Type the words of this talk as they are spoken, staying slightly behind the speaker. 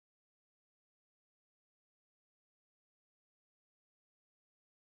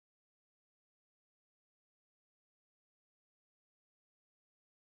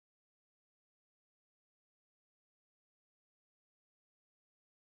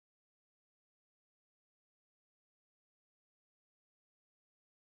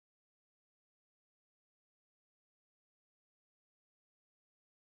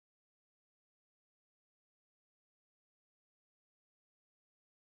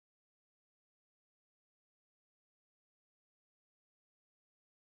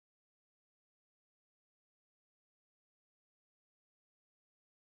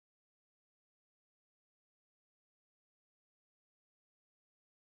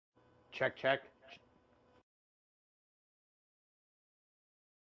Check, check.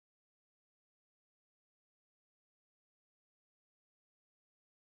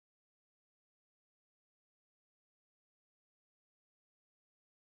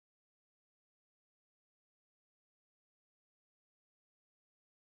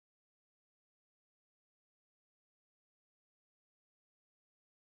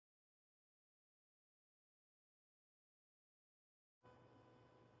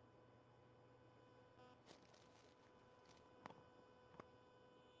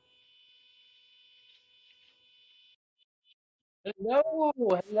 Hello,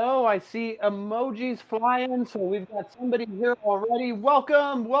 hello. I see emojis flying, so we've got somebody here already.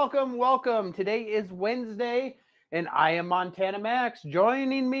 Welcome, welcome, welcome. Today is Wednesday, and I am Montana Max.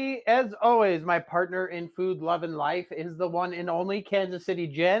 Joining me, as always, my partner in food, love, and life is the one and only Kansas City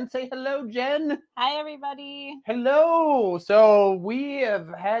Jen. Say hello, Jen. Hi, everybody. Hello. So we have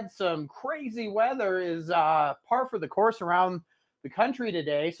had some crazy weather is par for the course around the country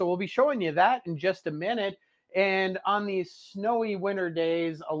today. So we'll be showing you that in just a minute. And on these snowy winter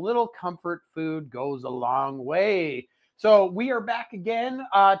days, a little comfort food goes a long way. So we are back again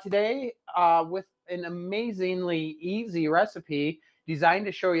today with an amazingly easy recipe designed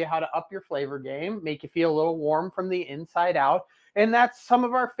to show you how to up your flavor game, make you feel a little warm from the inside out. And that's some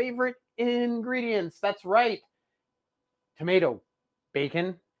of our favorite ingredients. That's right, tomato,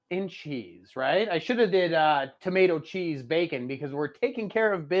 bacon, and cheese, right? I should have did tomato, cheese, bacon because we're taking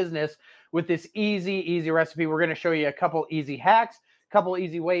care of business with this easy recipe. We're going to show you a couple easy hacks, a couple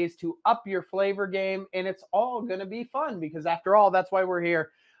easy ways to up your flavor game, and it's all going to be fun because after all, that's why we're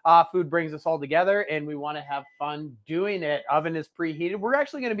here. Food brings us all together, and we want to have fun doing it. Oven is preheated. We're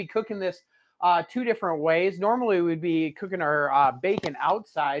actually going to be cooking this two different ways. Normally, we'd be cooking our bacon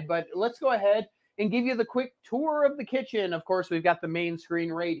outside, but let's go ahead and give you the quick tour of the kitchen. Of course, we've got the main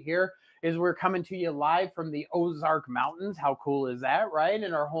screen right here as we're coming to you live from the Ozark Mountains. How cool is that, right?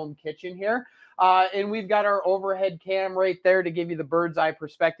 In our home kitchen here. And we've got our overhead cam right there to give you the bird's eye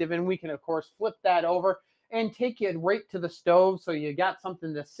perspective. And we can, of course, flip that over and take you right to the stove so you got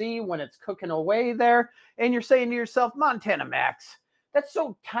something to see when it's cooking away there. And you're saying to yourself, Montana Max, that's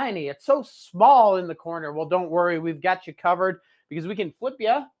so tiny. It's so small in the corner. Well, don't worry. We've got you covered because we can flip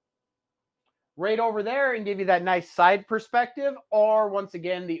you right over there and give you that nice side perspective, or once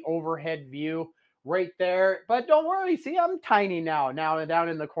again the overhead view right there. But don't worry, see, I'm tiny now down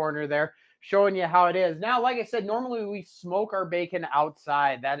in the corner there, showing you how it is. Now, like I said, normally we smoke our bacon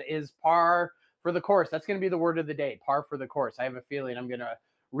outside. That is par for the course. That's going to be the word of the day, par for the course. I have a feeling I'm going to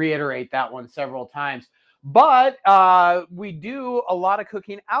reiterate that one several times. But we do a lot of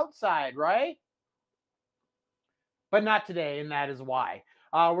cooking outside, right? But not today, and that is why.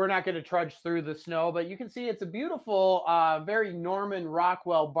 We're not going to trudge through the snow, but you can see it's a beautiful, very Norman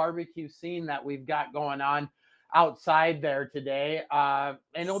Rockwell barbecue scene that we've got going on outside there today. And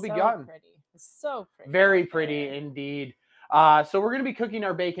it'll be So gone. pretty. So pretty. Very out pretty there. indeed. So we're going to be cooking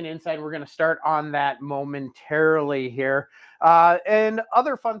our bacon inside. We're going to start on that momentarily here. And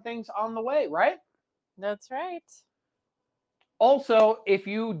other fun things on the way, right? That's right. Also, if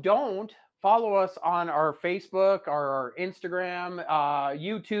you don't follow us on our Facebook, our Instagram,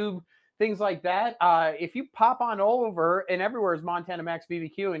 YouTube, things like that, if you pop on over and everywhere is Montana Max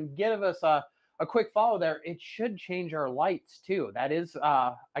BBQ and give us a quick follow there, it should change our lights too. That is,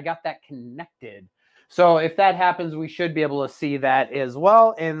 I got that connected. So if that happens, we should be able to see that as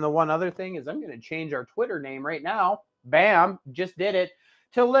well. And the one other thing is I'm going to change our Twitter name right now. Bam, just did it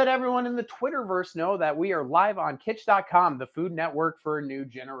to let everyone in the Twitterverse know that we are live on Kitsch.com, the food network for a new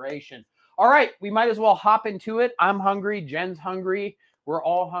generation. All right, we might as well hop into it. I'm hungry. Jen's hungry. We're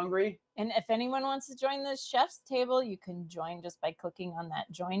all hungry. And if anyone wants to join the chef's table, you can join just by clicking on that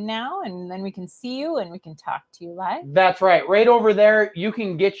join now, and then we can see you and we can talk to you live. That's right. Right over there, you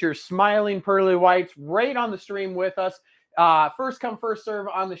can get your smiling pearly whites right on the stream with us. First come, first serve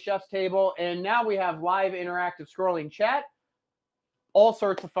on the chef's table. And now we have live interactive scrolling chat. All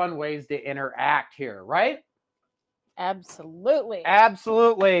sorts of fun ways to interact here, right? Absolutely.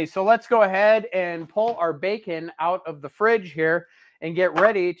 Absolutely. So let's go ahead and pull our bacon out of the fridge here and get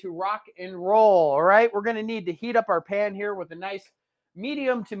ready to rock and roll. All right. We're going to need to heat up our pan here with a nice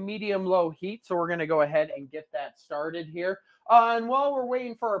medium to medium low heat. So we're going to go ahead and get that started here. And while we're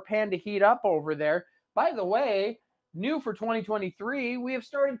waiting for our pan to heat up over there, by the way, new for 2023, we have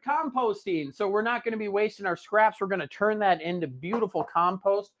started composting. So we're not going to be wasting our scraps. We're going to turn that into beautiful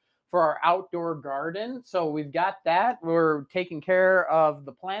compost for our outdoor garden. So we've got that. We're taking care of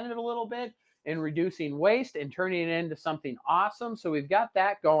the planet a little bit and reducing waste and turning it into something awesome. So we've got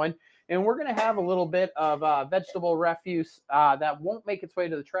that going. And we're going to have a little bit of vegetable refuse that won't make its way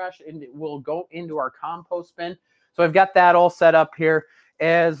to the trash, and it will go into our compost bin. So I've got that all set up here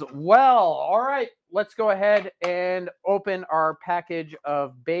as well. All right, let's go ahead and open our package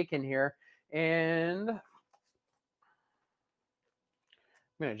of bacon here. And I'm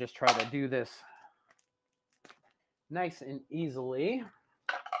going to just try to do this nice and easily.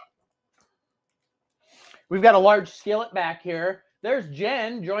 We've got a large skillet back here. There's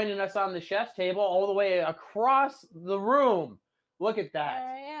Jen joining us on the chef's table all the way across the room. Look at that. There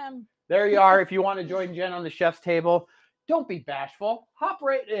I am. There you are. If you want to join Jen on the chef's table, don't be bashful. Hop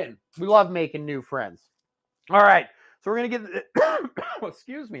right in. We love making new friends. All right. So we're going to get,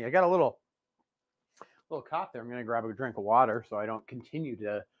 excuse me, I got a little cough there. I'm going to grab a drink of water so I don't continue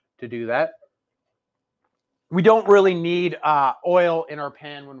to do that. We don't really need oil in our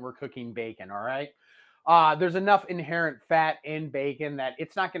pan when we're cooking bacon, all right? There's enough inherent fat in bacon that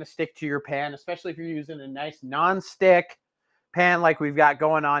it's not going to stick to your pan, especially if you're using a nice non-stick pan like we've got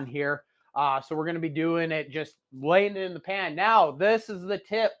going on here. So we're going to be doing it, just laying it in the pan. Now, this is the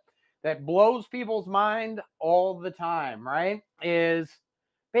tip that blows people's mind all the time, right? Is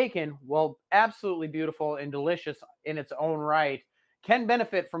bacon, well, absolutely beautiful and delicious in its own right, can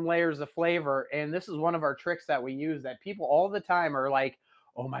benefit from layers of flavor. And this is one of our tricks that we use that people all the time are like,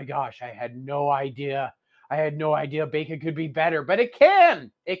 oh my gosh, I had no idea. I had no idea bacon could be better, but it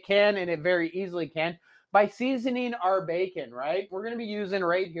can. It can, and it very easily can by seasoning our bacon, right? We're going to be using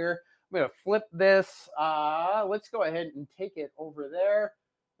right here. I'm going to flip this. Let's go ahead and take it over there,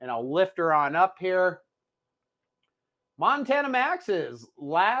 and I'll lift her on up here. Montana Max's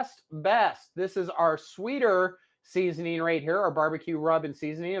Last Best. This is our sweeter seasoning right here, our barbecue rub and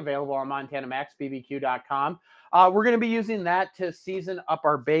seasoning, available on MontanaMaxBBQ.com. We're going to be using that to season up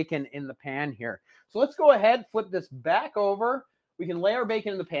our bacon in the pan here. So let's go ahead, flip this back over. We can lay our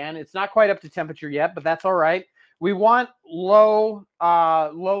bacon in the pan. It's not quite up to temperature yet, but that's all right. We want low,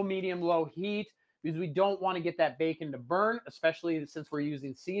 medium, low heat because we don't want to get that bacon to burn, especially since we're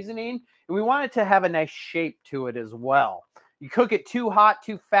using seasoning. And we want it to have a nice shape to it as well. You cook it too hot,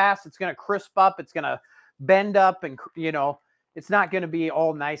 too fast, it's going to crisp up. It's going to bend up, and it's not going to be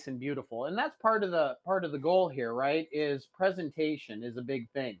all nice and beautiful. And that's part of the goal here, right? Is presentation is a big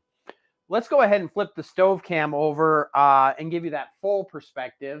thing. Let's go ahead and flip the stove cam over and give you that full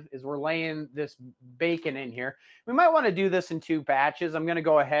perspective as we're laying this bacon in here. We might want to do this in 2 batches. I'm going to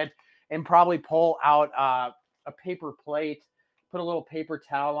go ahead and probably pull out a paper plate, put a little paper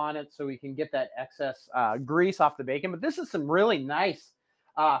towel on it so we can get that excess grease off the bacon. But this is some really nice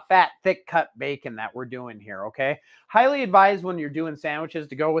fat, thick cut bacon that we're doing here, okay? Highly advised when you're doing sandwiches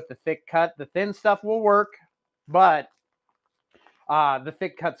to go with the thick cut. The thin stuff will work, but the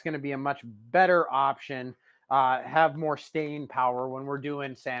thick cut's going to be a much better option, have more staying power when we're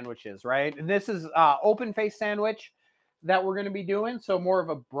doing sandwiches, right? And this is open face sandwich that we're going to be doing, so more of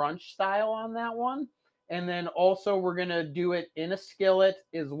a brunch style on that one. And then also we're going to do it in a skillet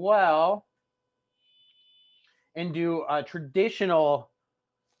as well and do a traditional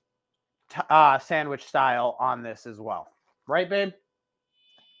sandwich style on this as well. Right, babe?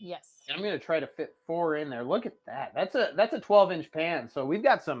 Yes. And I'm going to try to fit 4 in there. Look at that. That's a 12-inch pan. So we've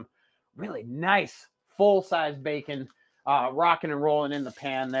got some really nice full-size bacon rocking and rolling in the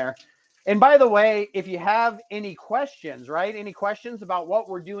pan there. And by the way, if you have any questions, right, any questions about what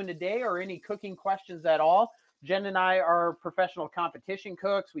we're doing today or any cooking questions at all, Jen and I are professional competition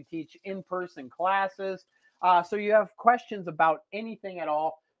cooks. We teach in-person classes. So you have questions about anything at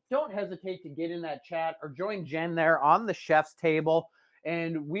all, don't hesitate to get in that chat or join Jen there on the chef's table,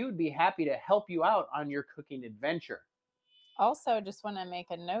 and we would be happy to help you out on your cooking adventure. Also, just want to make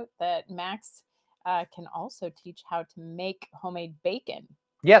a note that Max can also teach how to make homemade bacon.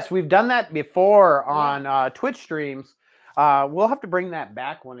 Yes, we've done that before on Twitch streams. We'll have to bring that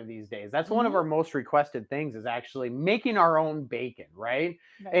back one of these days. That's one of our most requested things, is actually making our own bacon, right?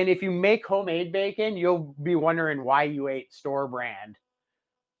 And if you make homemade bacon, you'll be wondering why you ate store brand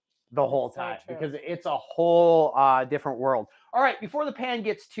the whole time, because it's a whole different world. All right, before the pan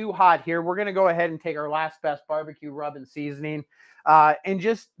gets too hot here, we're going to go ahead and take our Last Best barbecue rub and seasoning and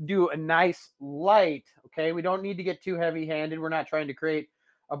just do a nice light, okay? We don't need to get too heavy-handed. We're not trying to create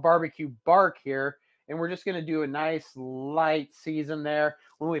a barbecue bark here. And we're just going to do a nice light season there.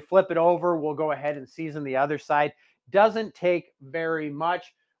 When we flip it over, we'll go ahead and season the other side. Doesn't take very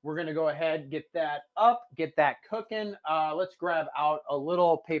much. We're going to go ahead, get that up, get that cooking. Let's grab out a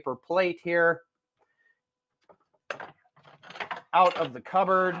little paper plate here out of the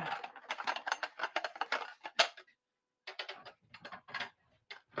cupboard.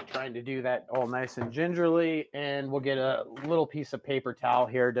 trying to do that all nice and gingerly. And we'll get a little piece of paper towel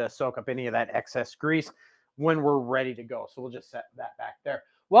here to soak up any of that excess grease when we're ready to go. So we'll just set that back there.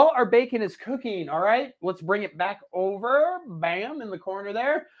 Well, our bacon is cooking. All right, let's bring it back over. Bam, in the corner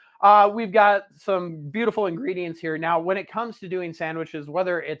there. We've got some beautiful ingredients here. Now, when it comes to doing sandwiches,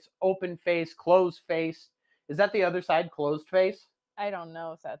 whether it's open face, closed face, is that the other side, closed face? I don't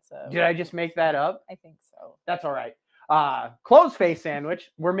know if that's a. Did I just make that up? I think so. That's all right. Closed face sandwich.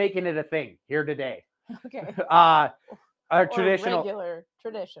 We're making it a thing here today. Okay. A Or traditional regular,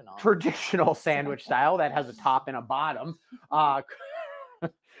 traditional sandwich style that has a top and a bottom.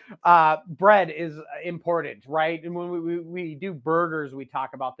 Bread is important, right? And when we do burgers, we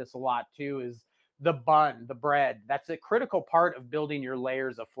talk about this a lot too, is the bun, the bread. That's a critical part of building your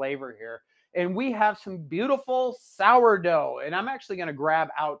layers of flavor here. And we have some beautiful sourdough. And I'm actually going to grab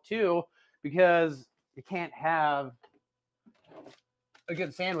out two, because you can't have a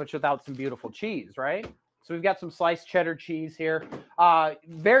good sandwich without some beautiful cheese, right? So we've got some sliced cheddar cheese here.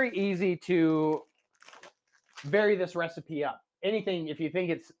 Very easy to vary this recipe up. Anything, if you think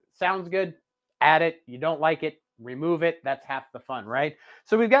it sounds good, add it. You don't like it, remove it. That's half the fun, right?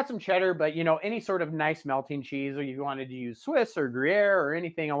 So we've got some cheddar, but you know, any sort of nice melting cheese, or you wanted to use Swiss or Gruyere or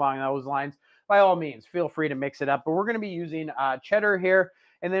anything along those lines, by all means, feel free to mix it up. But we're going to be using cheddar here.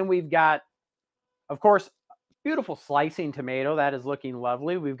 And then we've got, of course, beautiful slicing tomato. That is looking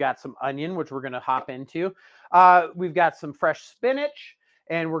lovely. We've got some onion, which we're going to hop into. We've got some fresh spinach,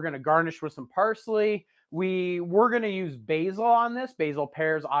 and we're going to garnish with some parsley. We're going to use basil on this. Basil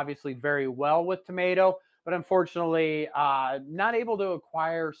pairs obviously very well with tomato, but unfortunately not able to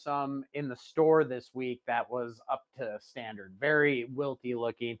acquire some in the store this week that was up to standard. Very wilty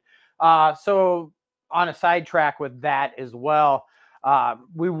looking. So on a sidetrack with that as well,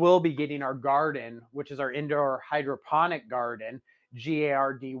 we will be getting our garden, which is our indoor hydroponic garden,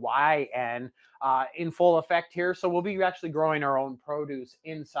 GARDYN, in full effect here. So we'll be actually growing our own produce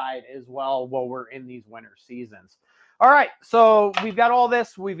inside as well while we're in these winter seasons. All right, so we've got all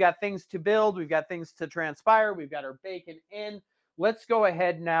this. We've got things to build. We've got things to transpire. We've got our bacon in. Let's go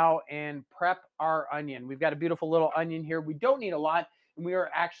ahead now and prep our onion. We've got a beautiful little onion here. We don't need a lot, and we are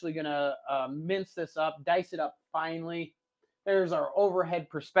actually going to mince this up, dice it up finely. There's our overhead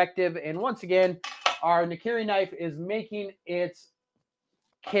perspective. And once again, our Nakiri knife is making its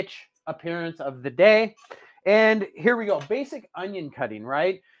kitsch appearance of the day. And here we go. Basic onion cutting,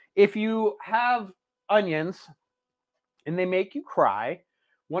 right? If you have onions and they make you cry,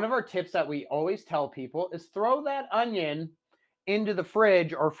 one of our tips that we always tell people is throw that onion into the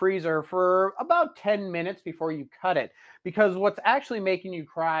fridge or freezer for about 10 minutes before you cut it. Because what's actually making you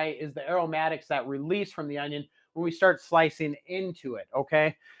cry is the aromatics that release from the onion when we start slicing into it,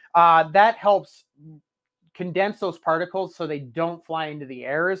 okay? That helps condense those particles so they don't fly into the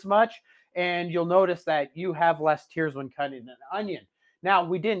air as much. And you'll notice that you have less tears when cutting an onion. Now,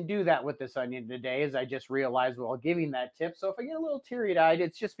 we didn't do that with this onion today, as I just realized while giving that tip. So if I get a little teary-eyed,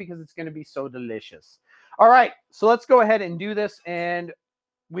 it's just because it's going to be so delicious. All right, so let's go ahead and do this. And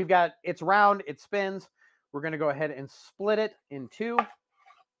we've got, it's round, it spins. We're going to go ahead and split it in two.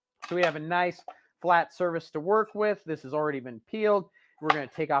 So we have a nice flat surface to work with. This has already been peeled. We're going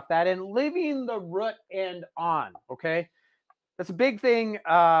to take off that end, leaving the root end on, okay? That's a big thing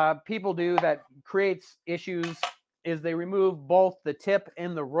people do that creates issues, is they remove both the tip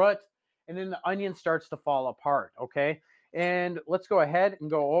and the root, and then the onion starts to fall apart, okay? And let's go ahead and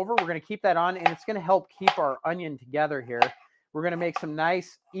go over. We're going to keep that on, and it's going to help keep our onion together here. We're going to make some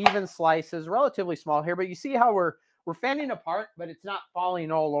nice, even slices, relatively small here, but you see how we're fanning apart, but it's not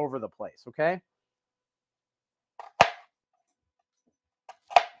falling all over the place, okay?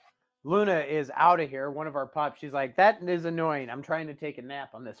 Luna is out of here, one of our pups. She's like, that is annoying. I'm trying to take a nap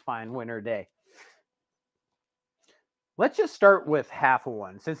on this fine winter day. Let's just start with half of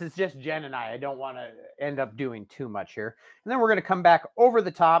one. Since it's just Jen and I don't want to end up doing too much here. And then we're going to come back over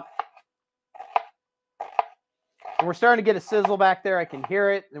the top. And we're starting to get a sizzle back there. I can hear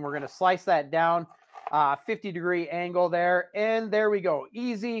it. And we're going to slice that down, 50-degree angle there. And there we go.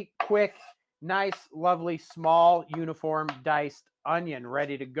 Easy, quick, nice, lovely, small, uniform, diced onion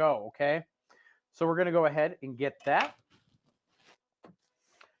ready to go, okay? So we're going to go ahead and get that.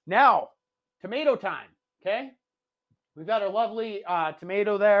 Now, tomato time, okay? We've got our lovely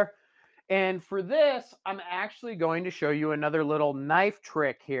tomato there. And for this, I'm actually going to show you another little knife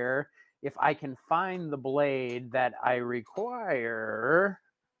trick here. If I can find the blade that I require,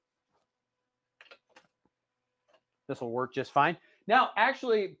 this will work just fine. Now,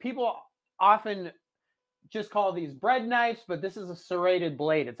 actually, people often just call these bread knives, but this is a serrated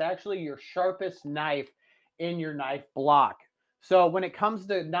blade. It's actually your sharpest knife in your knife block. So when it comes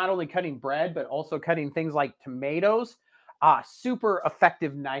to not only cutting bread, but also cutting things like tomatoes, super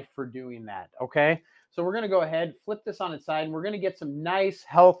effective knife for doing that, okay? So we're going to go ahead, flip this on its side, and we're going to get some nice,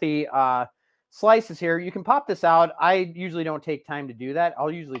 healthy slices here. You can pop this out. I usually don't take time to do that.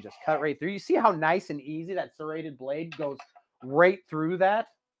 I'll usually just cut right through. You see how nice and easy that serrated blade goes right through that?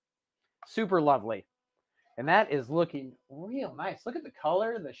 Super lovely. And that is looking real nice. Look at the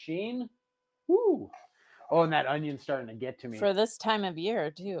color, the sheen. Woo. Oh, and that onion's starting to get to me. For this time of year,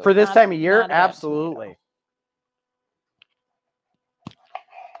 too. For this time of year, absolutely.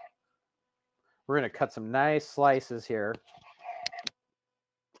 We're going to cut some nice slices here.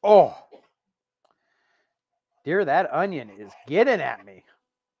 Oh, dear, that onion is getting at me.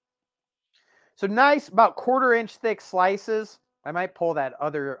 So nice, about 1/4 inch thick slices. I might pull that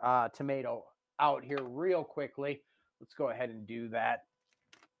other tomato out here real quickly. Let's go ahead and do that.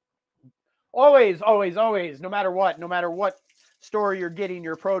 Always, always, always, no matter what store you're getting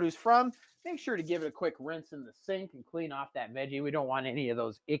your produce from, make sure to give it a quick rinse in the sink and clean off that veggie. We don't want any of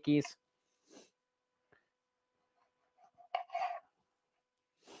those ickies.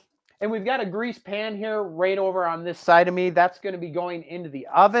 And we've got a grease pan here right over on this side of me. That's going to be going into the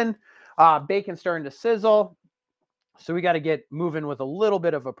oven. Bacon's starting to sizzle. So we got to get moving with a little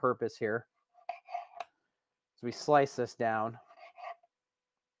bit of a purpose here. So we slice this down.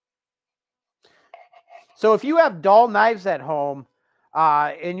 So if you have dull knives at home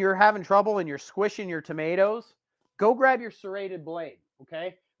and you're having trouble and you're squishing your tomatoes, go grab your serrated blade,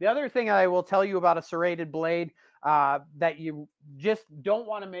 okay? The other thing I will tell you about a serrated blade that you just don't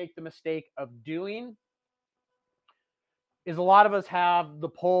want to make the mistake of doing is a lot of us have the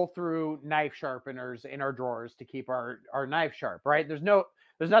pull-through knife sharpeners in our drawers to keep our knife sharp, right? There's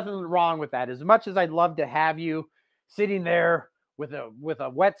nothing wrong with that. As much as I'd love to have you sitting there with a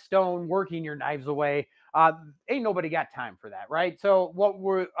whetstone working your knives away, ain't nobody got time for that, right? So what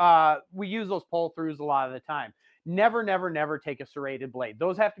we use those pull-throughs a lot of the time. Never, never, never take a serrated blade.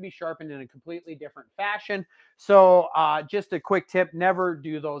 Those have to be sharpened in a completely different fashion. So just a quick tip, never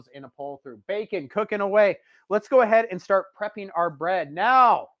do those in a pull-through. Bacon cooking away. Let's go ahead and start prepping our bread.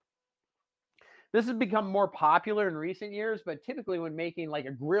 Now, this has become more popular in recent years, but typically when making like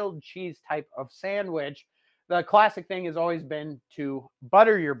a grilled cheese type of sandwich, the classic thing has always been to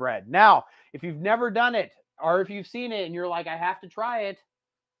butter your bread. Now, if you've never done it, or if you've seen it and you're like, I have to try it,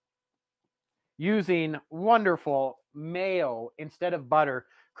 using wonderful mayo instead of butter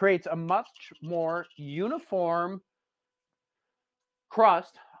creates a much more uniform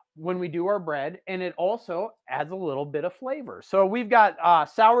crust when we do our bread, and it also adds a little bit of flavor. So we've got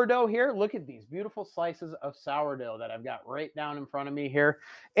sourdough here. Look at these beautiful slices of sourdough that I've got right down in front of me here.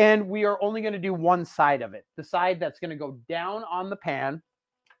 And we are only going to do one side of it, the side that's going to go down on the pan.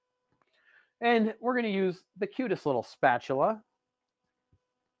 And we're going to use the cutest little spatula.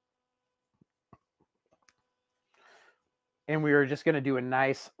 And we are just going to do a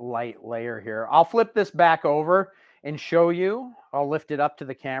nice light layer here. I'll flip this back over and show you. I'll lift it up to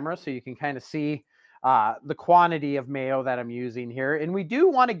the camera so you can kind of see the quantity of mayo that I'm using here. And we do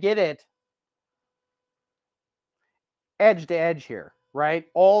want to get it edge to edge here, right?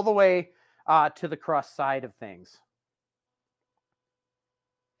 All the way to the crust side of things.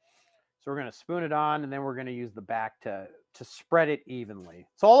 So we're going to spoon it on, and then we're going to use the back to spread it evenly.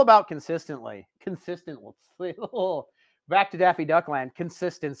 It's all about consistently. Back to Daffy Duckland,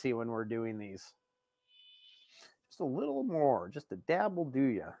 consistency when we're doing these. Just a little more, just a dab will do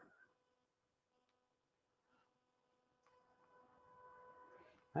ya.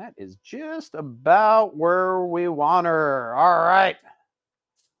 That is just about where we want her. All right.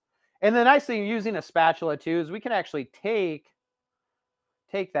 And the nice thing using a spatula too is we can actually take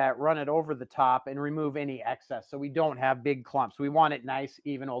that, run it over the top, and remove any excess so we don't have big clumps. We want it nice,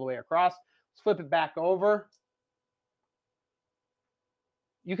 even all the way across. Let's flip it back over.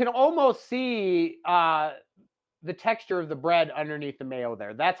 You can almost see the texture of the bread underneath the mayo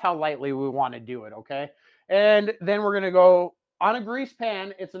there. That's how lightly we want to do it, okay? And then we're going to go on a grease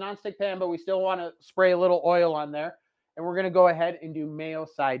pan. It's a nonstick pan, but we still want to spray a little oil on there. And we're going to go ahead and do mayo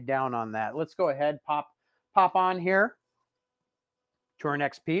side down on that. Let's go ahead, pop on here to our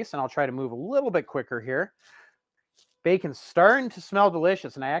next piece, and I'll try to move a little bit quicker here. Bacon's starting to smell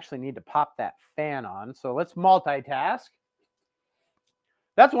delicious, and I actually need to pop that fan on. So let's multitask.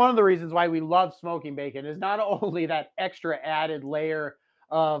 That's one of the reasons why we love smoking bacon, is not only that extra added layer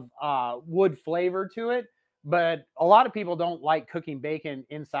of wood flavor to it, but a lot of people don't like cooking bacon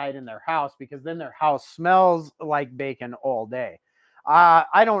inside in their house because then their house smells like bacon all day.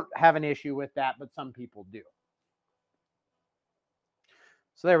 I don't have an issue with that, but some people do.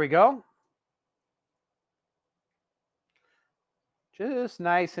 So there we go. Just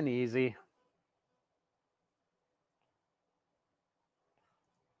nice and easy.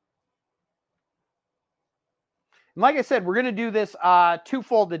 And like I said, we're going to do this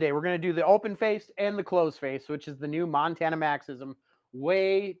twofold today. We're going to do the open face and the closed face, which is the new Montana Maxism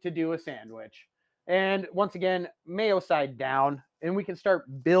way to do a sandwich. And once again, mayo side down, and we can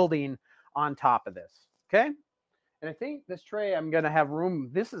start building on top of this. Okay. And I think this tray, I'm going to have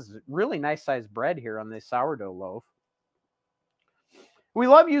room. This is really nice sized bread here on this sourdough loaf. We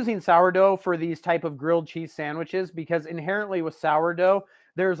love using sourdough for these type of grilled cheese sandwiches because inherently with sourdough,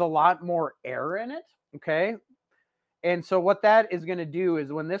 there's a lot more air in it. Okay. And so what that is going to do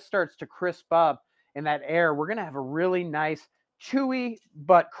is when this starts to crisp up in that air, we're going to have a really nice, chewy,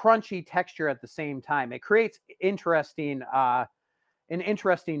 but crunchy texture at the same time. It creates an interesting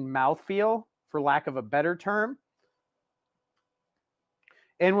mouthfeel, for lack of a better term.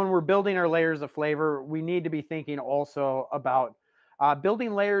 And when we're building our layers of flavor, we need to be thinking also about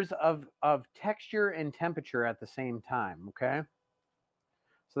building layers of texture and temperature at the same time, okay?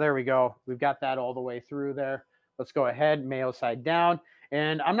 So there we go. We've got that all the way through there. Let's go ahead, mayo side down.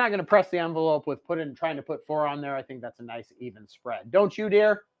 And I'm not going to press the envelope with trying to put 4 on there. I think that's a nice even spread. Don't you,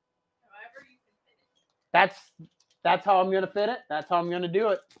 dear? However you can fit it. That's how I'm going to fit it. That's how I'm going to do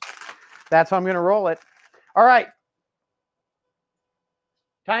it. That's how I'm going to roll it. All right.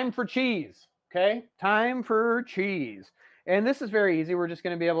 Time for cheese. Okay. Time for cheese. And this is very easy. We're just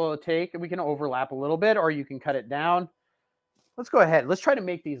going to be able to take, we can overlap a little bit, or you can cut it down. Let's go ahead. Let's try to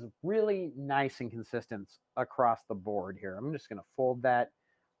make these really nice and consistent across the board here. I'm just going to fold that.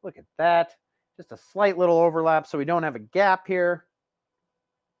 Look at that. Just a slight little overlap so we don't have a gap here.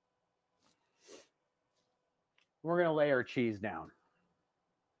 We're going to lay our cheese down.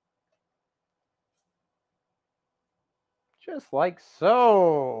 Just like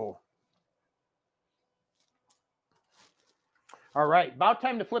so. All right, about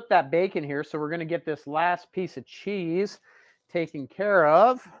time to flip that bacon here. So we're going to get this last piece of cheese taken care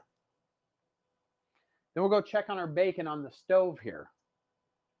of. Then we'll go check on our bacon on the stove here.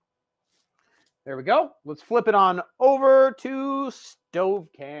 There we go. Let's flip it on over to stove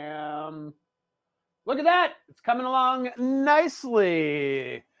cam. Look at that. It's coming along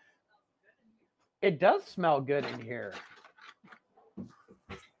nicely. It does smell good in here.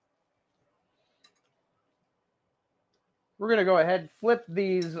 We're going to go ahead and flip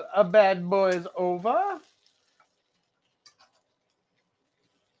these bad boys over.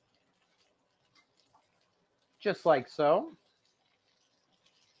 Just like so.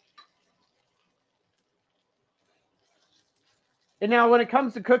 And now when it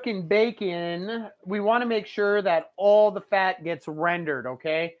comes to cooking bacon, we want to make sure that all the fat gets rendered,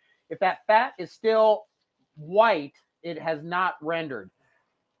 okay? If that fat is still white, it has not rendered.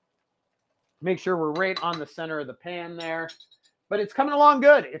 Make sure we're right on the center of the pan there. But it's coming along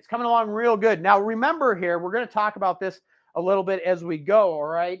good. It's coming along real good. Now, remember here, we're going to talk about this a little bit as we go, all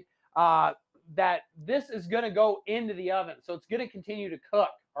right? That this is going to go into the oven. So it's going to continue to cook,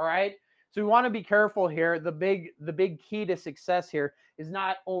 all right? So we want to be careful here. The big key to success here is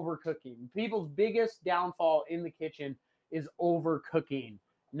not overcooking. People's biggest downfall in the kitchen is overcooking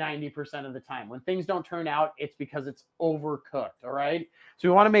 90% of the time. When things don't turn out, it's because it's overcooked, all right? So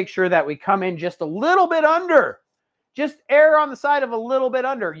we want to make sure that we come in just a little bit under. Just err on the side of a little bit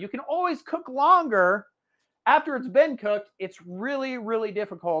under. You can always cook longer. After it's been cooked, it's really, really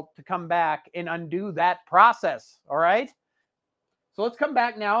difficult to come back and undo that process, all right? So let's come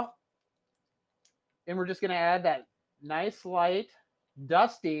back now. And we're just going to add that nice light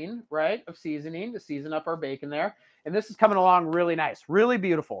dusting, right, of seasoning to season up our bacon there. And this is coming along really nice, really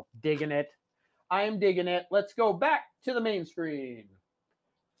beautiful. Digging it. I am digging it. Let's go back to the main screen.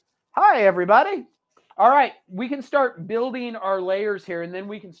 Hi, everybody. All right, we can start building our layers here, and then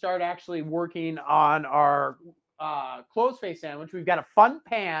we can start actually working on our closed face sandwich. We've got a fun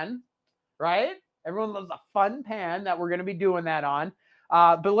pan, right? Everyone loves a fun pan that we're going to be doing that on.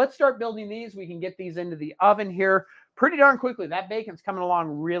 But let's start building these. We can get these into the oven here pretty darn quickly. That bacon's coming along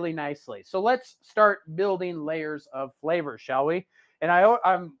really nicely. So let's start building layers of flavor, shall we? And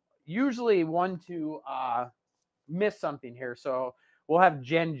I'm usually one to miss something here. So we'll have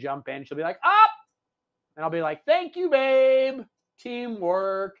Jen jump in. She'll be like, up! And I'll be like, thank you, babe.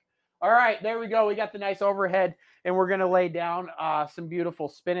 Teamwork. All right, there we go. We got the nice overhead. And we're going to lay down some beautiful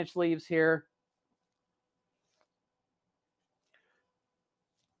spinach leaves here.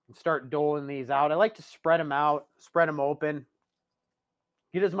 Start doling these out. I like to spread them out, spread them open,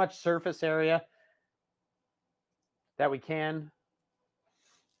 get as much surface area that we can.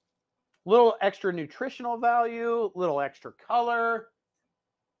 Little extra nutritional value, little extra color.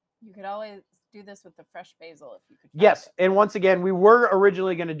 You could always do this with the fresh basil if you could. Yes, and once again, we were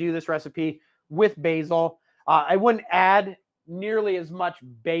originally going to do this recipe with basil. I wouldn't add nearly as much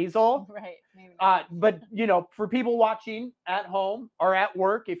basil. Right. Maybe but, you know, for people watching at home or at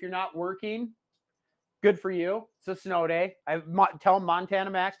work, if you're not working, good for you. It's a snow day. Tell Montana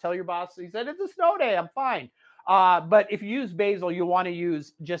Max, tell your boss. He said, it's a snow day. I'm fine. But if you use basil, you want to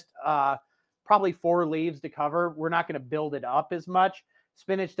use just probably 4 leaves to cover. We're not going to build it up as much.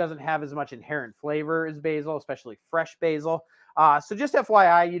 Spinach doesn't have as much inherent flavor as basil, especially fresh basil. So just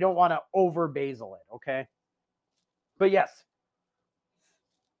FYI, you don't want to over basil it, okay? But yes,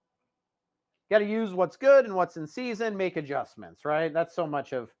 got to use what's good and what's in season, make adjustments, right? That's so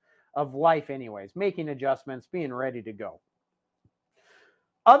much of life anyways, making adjustments, being ready to go.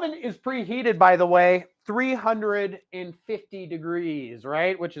 Oven is preheated, by the way, 350 degrees,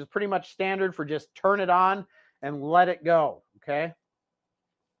 right? Which is pretty much standard for just turn it on and let it go, okay?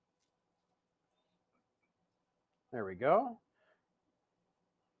 There we go.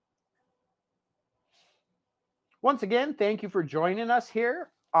 Once again, thank you for joining us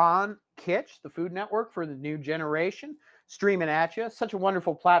here on Kitsch, the Food Network for the new generation, streaming at you. Such a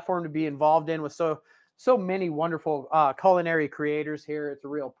wonderful platform to be involved in with so many wonderful culinary creators here. It's a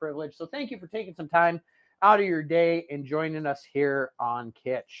real privilege. So thank you for taking some time out of your day and joining us here on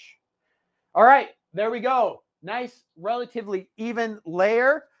Kitsch. All right, there we go. Nice, relatively even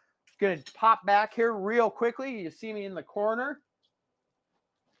layer. Going to pop back here real quickly. You see me in the corner.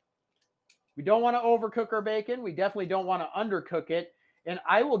 We don't want to overcook our bacon. We definitely don't want to undercook it. And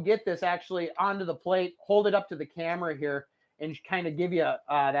I will get this actually onto the plate, hold it up to the camera here, and kind of give you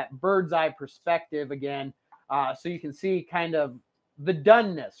that bird's eye perspective again, so you can see kind of the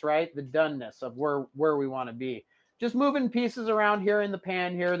doneness, right? The doneness of where we want to be. Just moving pieces around here in the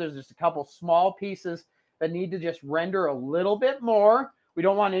pan here. There's just a couple small pieces that need to just render a little bit more. We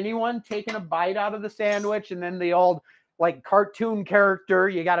don't want anyone taking a bite out of the sandwich and then the old like cartoon character,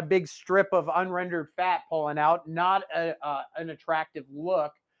 you got a big strip of unrendered fat pulling out. Not an attractive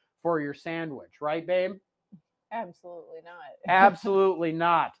look for your sandwich, right, babe? Absolutely not. Absolutely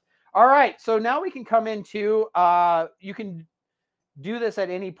not. All right, so now we can come into, you can do this at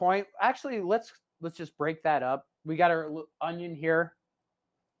any point. Actually, let's just break that up. We got our onion here,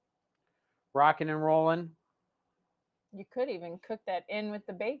 rocking and rolling. You could even cook that in with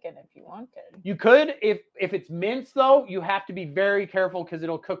the bacon if you wanted. You could, if it's minced though, you have to be very careful because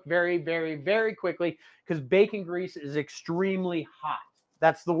it'll cook very, very, very quickly because bacon grease is extremely hot.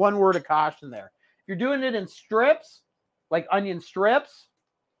 That's the one word of caution there. If you're doing it in strips, like onion strips,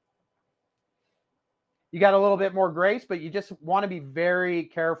 you got a little bit more grace, but you just want to be very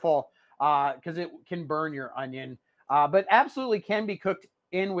careful because it can burn your onion. But absolutely can be cooked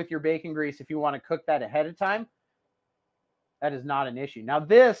in with your bacon grease if you want to cook that ahead of time. That is not an issue. Now,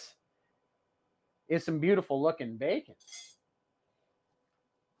 this is some beautiful looking bacon.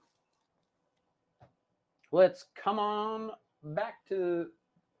 Let's come on back to,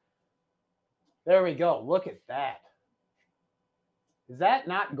 there we go. Look at that. Is that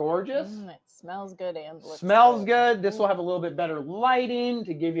not gorgeous? It smells good and looks smells good. This will have a little bit better lighting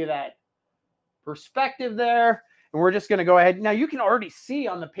to give you that perspective there. And we're just going to go ahead. Now, you can already see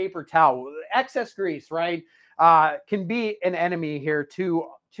on the paper towel, excess grease, right? Can be an enemy here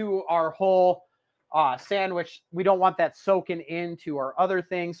to our whole sandwich. We don't want that soaking into our other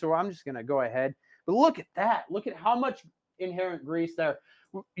things. So I'm just going to go ahead. But look at that. Look at how much inherent grease there.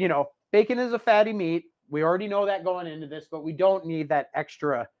 You know, bacon is a fatty meat. We already know that going into this, but we don't need that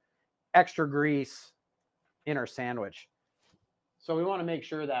extra grease in our sandwich. So we want to make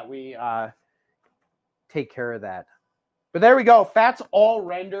sure that we take care of that. But there we go. Fat's all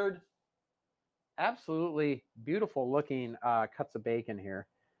rendered. Absolutely beautiful looking cuts of bacon here.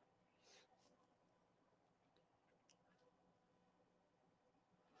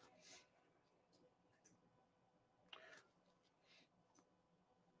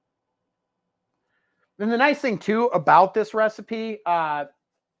 And the nice thing too about this recipe,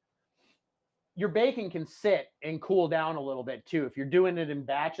 your bacon can sit and cool down a little bit too. If you're doing it in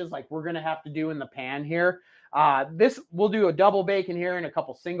batches, like we're going to have to do in the pan here, we'll do a double bacon here and a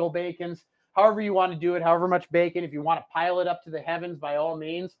couple single bacons. However you want to do it, however much bacon. If you want to pile it up to the heavens, by all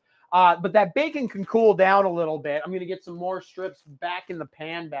means. But that bacon can cool down a little bit. I'm going to get some more strips back in the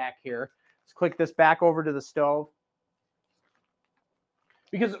pan back here. Let's click this back over to the stove.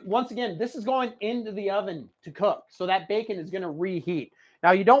 Because once again, this is going into the oven to cook. So that bacon is going to reheat.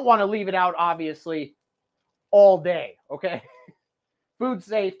 Now, you don't want to leave it out, obviously, all day, okay? Food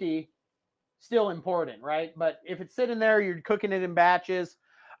safety, still important, right? But if it's sitting there, you're cooking it in batches,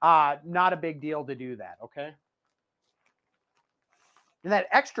 not a big deal to do that, okay? And that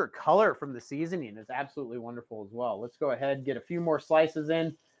extra color from the seasoning is absolutely wonderful as well. Let's go ahead and get a few more slices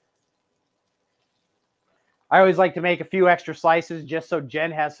in. I always like to make a few extra slices just so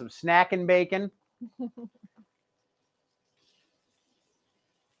Jen has some snacking bacon.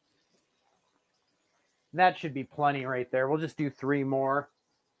 That should be plenty right there. We'll just do 3 more.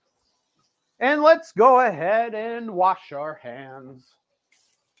 And let's go ahead and wash our hands.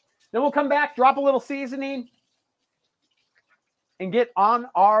 Then we'll come back, drop a little seasoning, and get on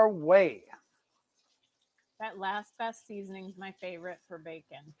our way. That last best seasoning is my favorite for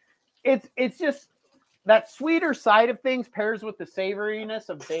bacon. It's just that sweeter side of things pairs with the savoriness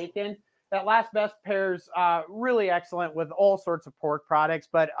of bacon. That last best pairs really excellent with all sorts of pork products.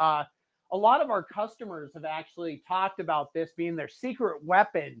 But a lot of our customers have actually talked about this being their secret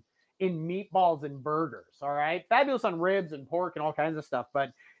weapon in meatballs and burgers. All right. Fabulous on ribs and pork and all kinds of stuff. But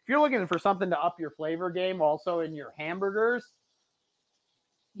if you're looking for something to up your flavor game also in your hamburgers,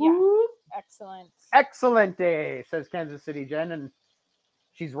 Yeah. whoop, Excellent. excellent day, says Kansas City Jen. And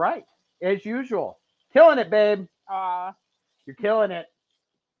she's right, as usual. Killing it, babe. You're killing it.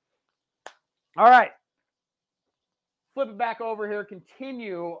 All right. Flip it back over here.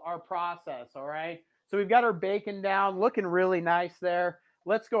 Continue our process, all right? So we've got our bacon down, looking really nice there.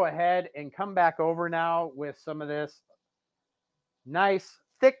 Let's go ahead and come back over now with some of this nice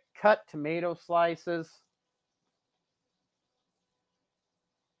thick cut tomato slices.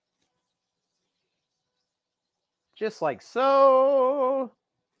 Just like so.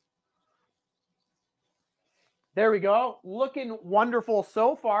 There we go. Looking wonderful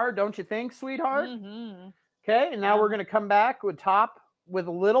so far, don't you think, sweetheart? Mm-hmm. Okay, and now Yeah. we're going to come back with top with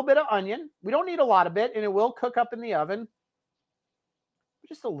a little bit of onion. We don't need a lot of it, and it will cook up in the oven.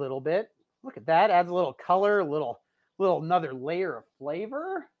 Just a little bit. Look at that. Adds a little color, a little another layer of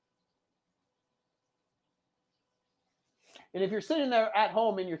flavor. And if you're sitting there at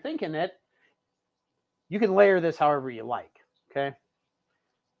home and you're thinking it, you can layer this however you like, okay?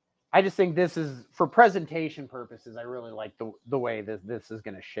 I just think this is, for presentation purposes, I really like the way this is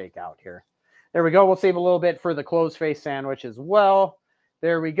going to shake out here. There we go. We'll save a little bit for the closed face sandwich as well.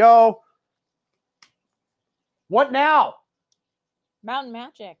 There we go. What now? Mountain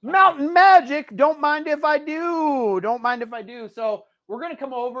Magic. Mountain Magic. Don't mind if I do. Don't mind if I do. So we're going to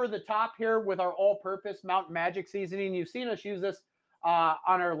come over the top here with our all-purpose Mountain Magic seasoning. You've seen us use this on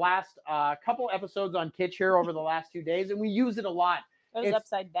our last couple episodes on Kitsch here over the last 2 days, and we use it a lot. It was It's-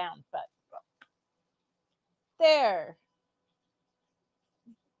 upside down, but there.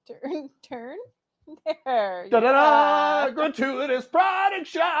 Turn. There. Da-da-da! Yeah. Gratuitous product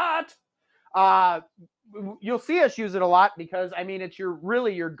shot. You'll see us use it a lot because, I mean, it's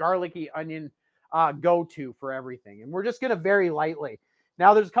really your garlicky onion go-to for everything. And we're just going to very lightly.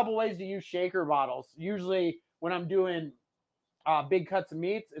 Now, there's a couple ways to use shaker bottles. Usually when I'm doing big cuts of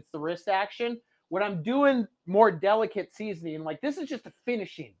meats, it's the wrist action. When I'm doing more delicate seasoning, like this is just a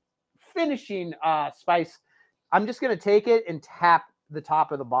finishing spice, I'm just going to take it and tap the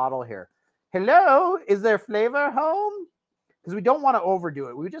top of the bottle here. Hello, is there flavor home? Because we don't want to overdo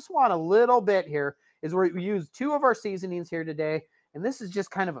it. We just want a little bit here. We use 2 of our seasonings here today, and this is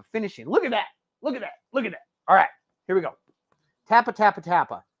just kind of a finishing. Look at that. Look at that. Look at that. All right, here we go. Tappa, tappa,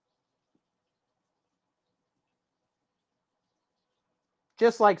 tappa.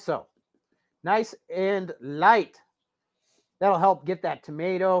 Just like so. Nice and light. That'll help get that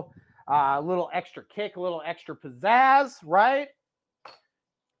tomato a little extra kick, a little extra pizzazz, right?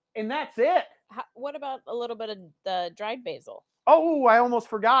 And that's it. What about a little bit of the dried basil? Oh, I almost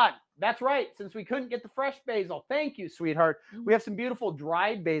forgot. That's right. Since we couldn't get the fresh basil. Thank you, sweetheart. Mm-hmm. We have some beautiful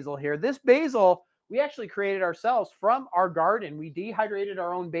dried basil here. This basil, we actually created ourselves from our garden. We dehydrated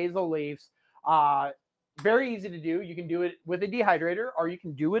our own basil leaves. Very easy to do. You can do it with a dehydrator, or you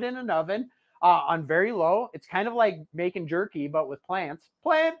can do it in an oven on very low. It's kind of like making jerky, but with plants.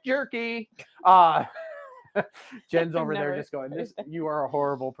 Plant jerky. Jen's over there just going, you are a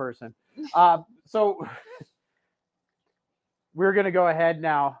horrible person. So we're going to go ahead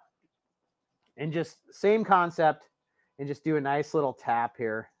now and just same concept and just do a nice little tap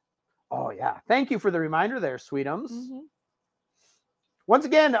here. Oh, yeah. Thank you for the reminder there, sweetums. Mm-hmm. Once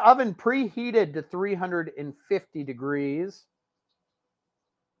again, the oven preheated to 350 degrees.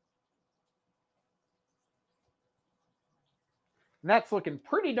 And that's looking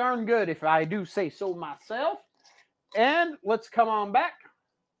pretty darn good, if I do say so myself. And let's come on back.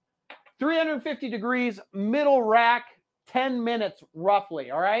 350 degrees, middle rack, 10 minutes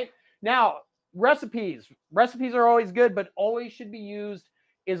roughly, all right? Now, recipes are always good, but always should be used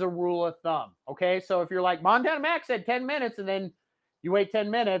is a rule of thumb, okay? So if you're like Montana Max said 10 minutes and then you wait 10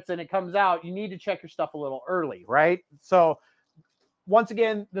 minutes and it comes out, you need to check your stuff a little early, right? So once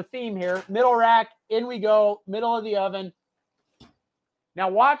again, the theme here, middle rack, in we go, middle of the oven. Now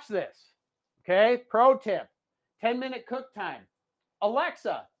watch this, okay? Pro tip, 10-minute cook time.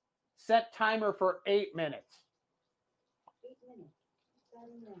 Alexa, set timer for 8 minutes. 8 minutes. 7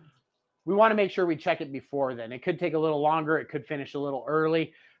 minutes. We want to make sure we check it before then. It could take a little longer. It could finish a little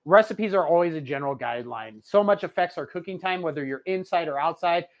early. Recipes are always a general guideline. So much affects our cooking time, whether you're inside or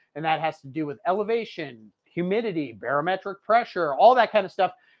outside, and that has to do with elevation, humidity, barometric pressure, all that kind of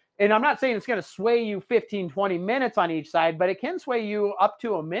stuff. And I'm not saying it's going to sway you 15, 20 minutes on each side, but it can sway you up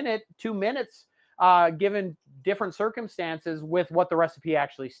to a minute, 2 minutes, given different circumstances with what the recipe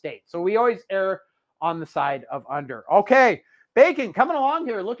actually states. So we always err on the side of under. Okay, bacon coming along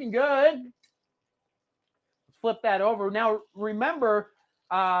here, looking good. Let's flip that over. Now, remember,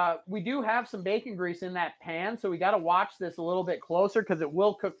 we do have some bacon grease in that pan, so we got to watch this a little bit closer because it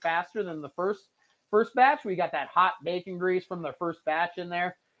will cook faster than the first batch. We got that hot bacon grease from the first batch in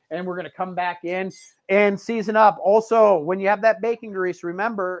there. And we're going to come back in and season up. Also, when you have that bacon grease,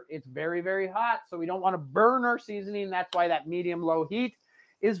 remember, it's very, very hot. So we don't want to burn our seasoning. That's why that medium-low heat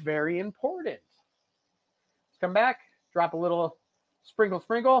is very important. Let's come back, drop a little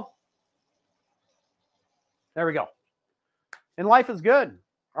sprinkle. There we go. And life is good.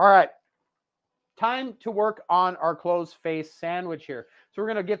 All right. Time to work on our closed face sandwich here. So we're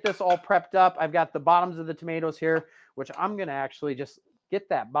going to get this all prepped up. I've got the bottoms of the tomatoes here, which I'm going to actually just get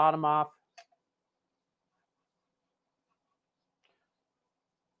that bottom off.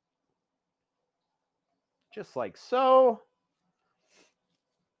 Just like so.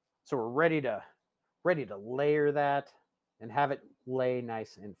 So we're ready to layer that and have it lay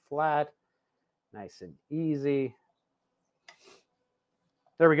nice and flat, nice and easy.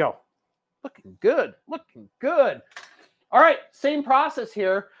 There we go. Looking good, looking good. All right, same process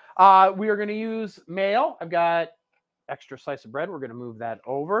here. We are going to use mayo. I've got extra slice of bread. We're going to move that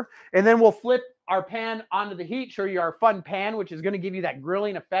over. And then we'll flip our pan onto the heat, show you our fun pan, which is going to give you that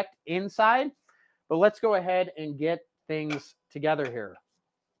grilling effect inside. But let's go ahead and get things together here.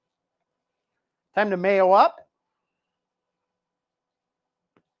 Time to mayo up.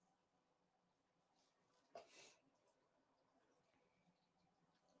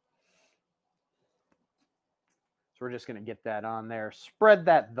 So we're just going to get that on there. Spread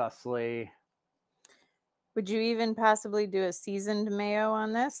that thusly. Would you even possibly do a seasoned mayo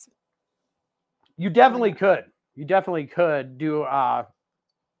on this? You definitely could. You definitely could do. I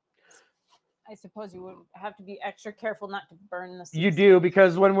suppose you would have to be extra careful not to burn the seasoning. You do,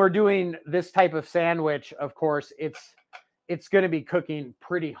 because when we're doing this type of sandwich, of course, it's going to be cooking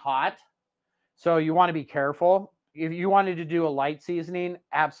pretty hot. So you want to be careful. If you wanted to do a light seasoning,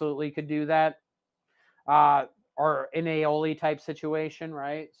 absolutely could do that. Or an aioli type situation,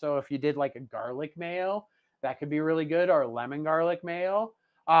 right? So if you did like a garlic mayo, that could be really good, or a lemon garlic mayo.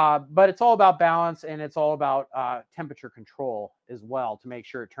 But it's all about balance, and it's all about temperature control as well to make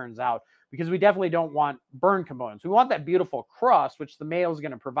sure it turns out, because we definitely don't want burn components. We want that beautiful crust, which the mayo is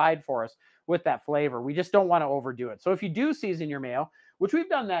going to provide for us with that flavor. We just don't want to overdo it. So if you do season your mayo, which we've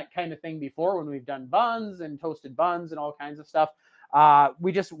done that kind of thing before when we've done buns and toasted buns and all kinds of stuff,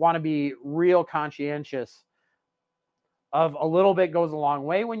 we just want to be real conscientious of a little bit goes a long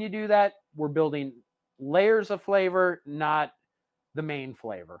way when you do that. We're building layers of flavor, not the main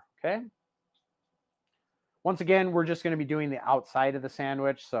flavor, okay? Once again, we're just going to be doing the outside of the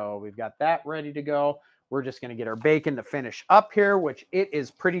sandwich, so we've got that ready to go. We're just going to get our bacon to finish up here, which it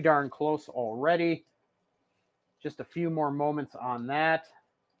is pretty darn close already. Just a few more moments on that.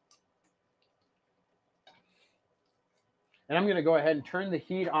 And I'm going to go ahead and turn the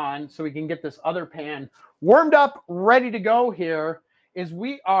heat on so we can get this other pan warmed up, ready to go here, as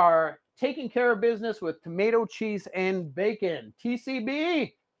we are taking care of business with tomato, cheese, and bacon. TCB. Of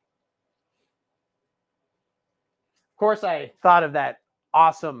course, I thought of that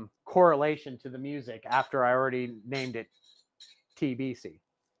awesome correlation to the music after I already named it TBC.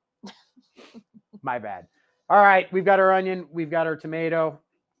 My bad. All right, we've got our onion. We've got our tomato.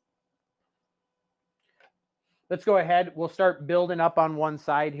 Let's go ahead. We'll start building up on one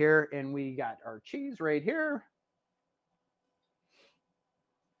side here, and we got our cheese right here.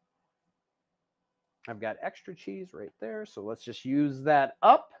 I've got extra cheese right there, so let's just use that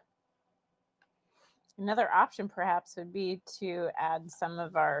up. Another option perhaps would be to add some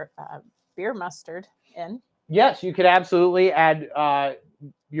of our beer mustard in. Yes, you could absolutely add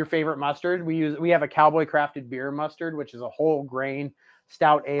your favorite mustard. We have a Cowboy Crafted beer mustard, which is a whole grain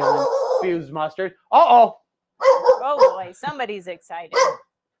stout ale infused mustard. Uh-oh. Oh boy, somebody's excited.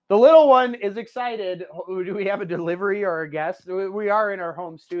 The little one is excited. Do we have a delivery or a guest? We are in our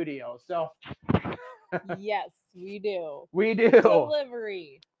home studio, so. Yes. we do. We do.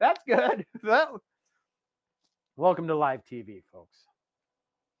 Delivery. That's good. Welcome to live TV, folks.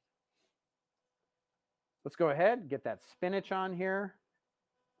 Let's go ahead, get that spinach on here.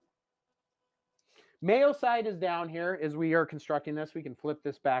 Mayo side is down here as we are constructing this. We can flip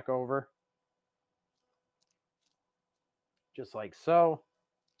this back over. Just like so.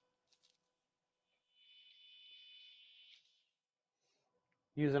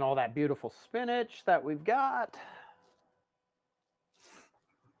 Using all that beautiful spinach that we've got.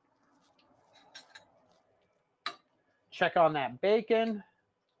 Check on that bacon.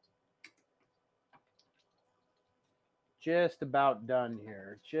 Just about done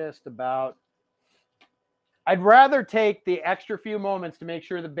here. Just about. I'd rather take the extra few moments to make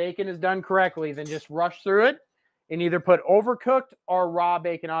sure the bacon is done correctly than just rush through it and either put overcooked or raw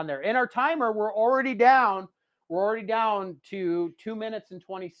bacon on there. In our timer, we're already down. We're already down to 2 minutes and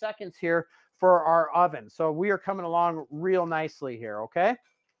 20 seconds here for our oven. So we are coming along real nicely here, okay?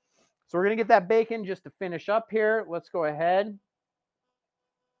 So we're going to get that bacon just to finish up here. Let's go ahead.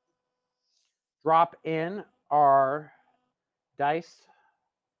 Drop in our diced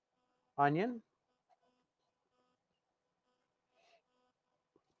onion.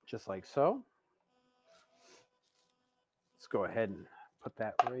 Just like so. Let's go ahead and put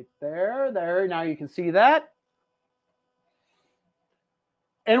that right there. There, now you can see that.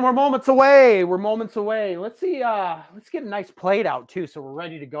 And we're moments away. We're moments away. Let's see, let's get a nice plate out too, so we're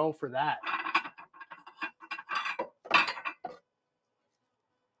ready to go for that.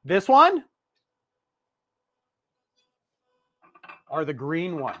 This one or the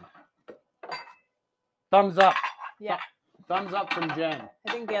green one? Thumbs up. Yeah. Thumbs up from Jen.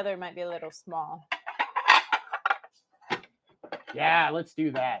 I think the other might be a little small. Yeah, let's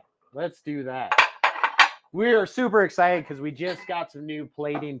do that. Let's do that. We are super excited because we just got some new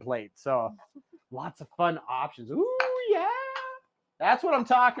plating plates. So lots of fun options. Ooh, yeah. That's what I'm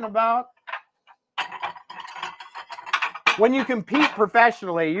talking about. When you compete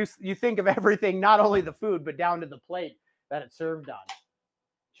professionally, you think of everything, not only the food, but down to the plate that it's served on.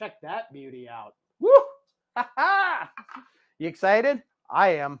 Check that beauty out. Woo! Ha-ha! You excited? I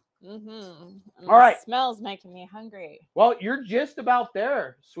am. Mm-hmm. All right. Smells making me hungry. Well, you're just about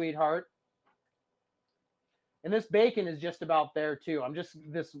there, sweetheart. And this bacon is just about there too.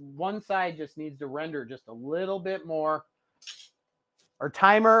 This one side just needs to render just a little bit more. Our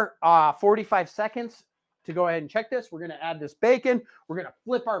timer, 45 seconds to go ahead and check this. We're going to add this bacon. We're going to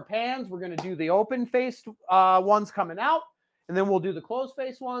flip our pans. We're going to do the open faced ones coming out. And then we'll do the closed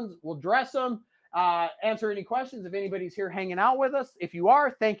face ones. We'll dress them. Answer any questions if anybody's here hanging out with us. If you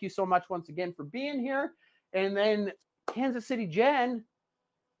are, thank you so much once again for being here. And then Kansas City Jen,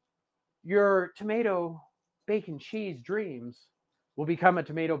 your tomato bacon cheese dreams will become a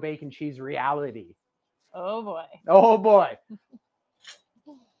tomato bacon cheese reality. Oh boy. Oh boy.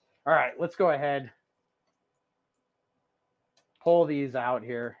 All right, let's go ahead. Pull these out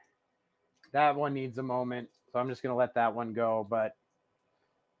here. That one needs a moment, so I'm just going to let that one go, but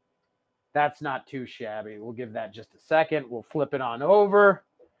that's not too shabby. We'll give that just a second. We'll flip it on over.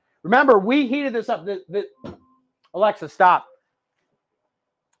 Remember, we heated this up. Alexa, stop.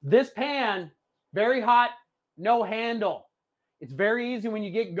 This pan, very hot, no handle. It's very easy when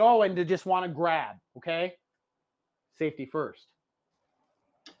you get going to just want to grab, okay? Safety first.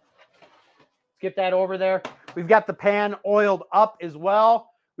 Let's get that over there. We've got the pan oiled up as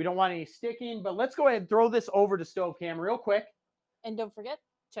well. We don't want any sticking, but let's go ahead and throw this over to stove cam real quick. And don't forget,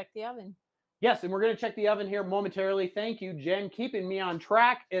 check the oven. Yes, and we're going to check the oven here momentarily. Thank you, Jen, keeping me on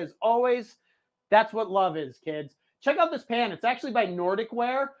track as always. That's what love is, kids. Check out this pan. It's actually by Nordic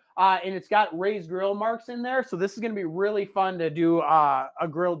Ware, and it's got raised grill marks in there. So this is going to be really fun to do a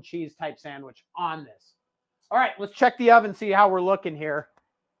grilled cheese type sandwich on this. All right, let's check the oven, see how we're looking here.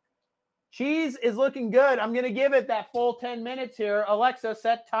 Cheese is looking good. I'm going to give it that full 10 minutes here. Alexa,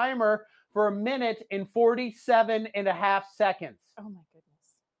 set timer for 1 minute and 47.5 seconds. Oh my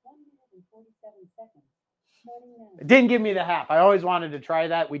goodness. 1 minute and 47 seconds. Starting now. It didn't give me the half. I always wanted to try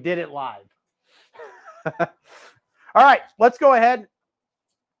that. We did it live. All right, let's go ahead.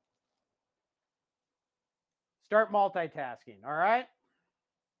 Start multitasking, all right?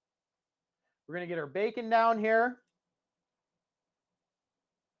 We're going to get our bacon down here.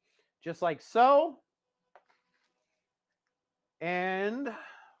 Just like so. And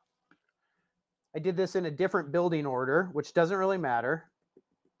I did this in a different building order, which doesn't really matter.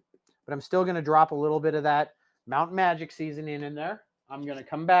 But I'm still going to drop a little bit of that Mountain Magic seasoning in there. I'm going to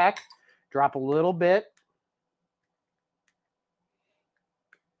come back, drop a little bit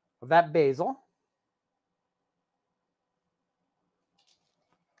of that basil.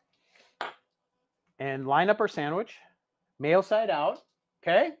 and line up our sandwich, mayo side out.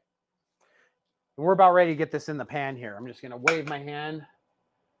 Okay. And we're about ready to get this in the pan here. I'm just going to wave my hand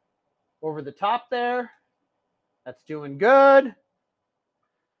over the top there. That's doing good.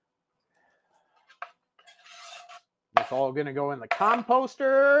 It's all going to go in the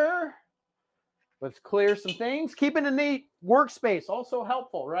composter. Let's clear some things. Keeping a neat workspace, also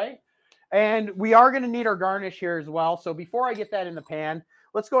helpful, right? And we are going to need our garnish here as well. So before I get that in the pan,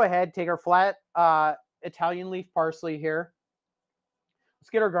 let's go ahead, take our flat Italian leaf parsley here. Let's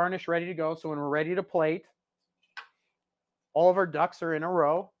get our garnish ready to go. So when we're ready to plate, all of our ducks are in a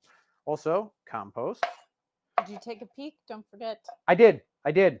row. Also, compost. Did you take a peek? Don't forget. I did.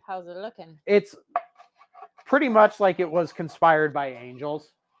 How's it looking? It's pretty much like it was conspired by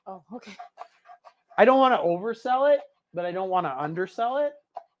angels. Oh, okay. I don't want to oversell it, but I don't want to undersell it.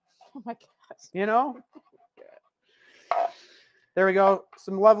 Oh my gosh. You know? There we go.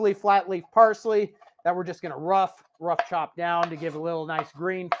 Some lovely flat leaf parsley that we're just going to rough chop down to give a little nice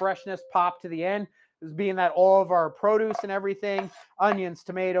green freshness pop to the end. This being that all of our produce and everything, onions,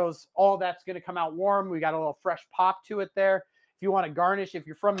 tomatoes, all that's going to come out warm. We got a little fresh pop to it there. If you want to garnish, if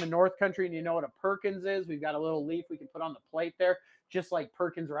you're from the North Country and you know what a Perkins is, we've got a little leaf we can put on the plate there, just like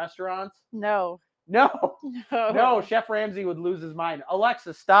Perkins restaurants. No. No, no, Chef Ramsay would lose his mind.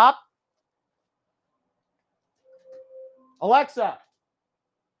 Alexa, stop. Alexa,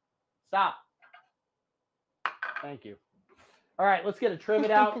 stop. Thank you. All right, let's get a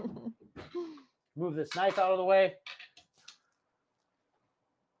trivet out. Move this knife out of the way.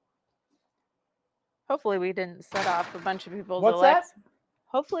 Hopefully we didn't set off a bunch of people's What's that?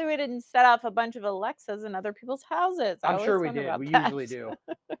 Hopefully we didn't set off a bunch of Alexas in other people's houses. I I'm sure always we wonder did. about We that. usually do.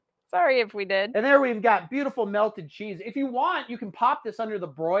 Sorry if we did. And there we've got beautiful melted cheese. If you want, you can pop this under the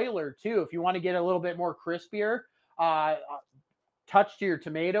broiler too. If you want to get a little bit more crispier, touch to your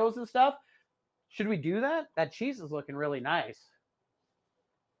tomatoes and stuff. Should we do that? That cheese is looking really nice.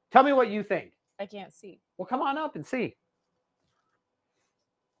 Tell me what you think. I can't see. Well, come on up and see.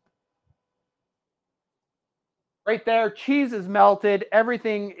 Right there, cheese is melted.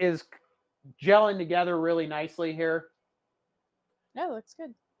 Everything is gelling together really nicely here. No, it looks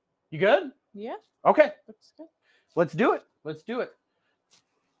good. You good? Yeah, Okay, looks good. let's do it. Let's do it.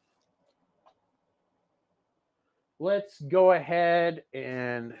 Let's go ahead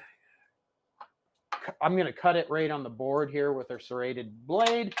and I'm going to cut it right on the board here with our serrated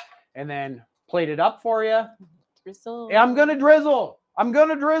blade and then plate it up for you. Drizzle. Hey, I'm going to drizzle. I'm going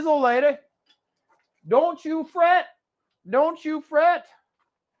to drizzle, lady. Don't you fret. Don't you fret.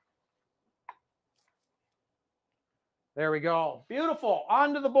 There we go. Beautiful.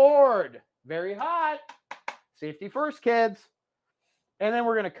 Onto the board. Very hot. Safety first, kids. And then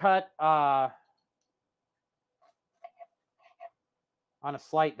we're going to cut on a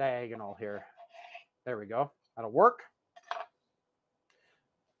slight diagonal here. There we go. That'll work.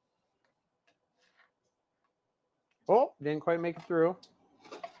 Oh, didn't quite make it through.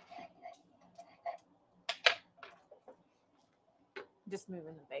 Just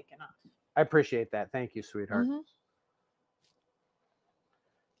moving the bacon off. I appreciate that. Thank you, sweetheart. Mhm.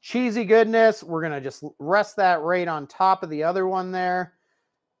 Cheesy goodness. We're going to just rest that right on top of the other one there.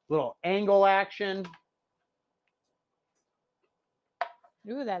 Little angle action.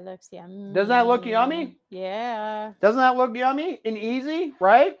 Ooh, that looks yummy. Doesn't that look yummy? Yeah. Doesn't that look yummy and easy,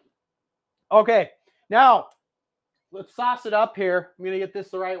 right? Okay, now let's sauce it up here. I'm going to get this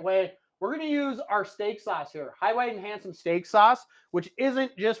the right way. We're going to use our steak sauce here. High White and Handsome steak sauce, which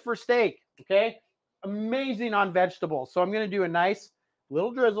isn't just for steak, okay? Amazing on vegetables. So I'm going to do a nice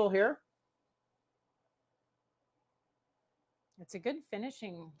little drizzle here. It's a good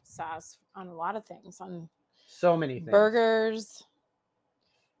finishing sauce on a lot of things. On So many things. burgers.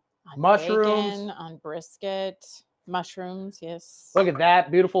 On Mushrooms. bacon, on brisket. Mushrooms, yes. Look at that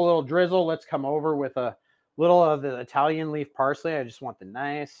beautiful little drizzle. Let's come over with a little of the Italian leaf parsley. I just want the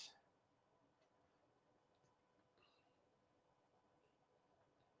nice.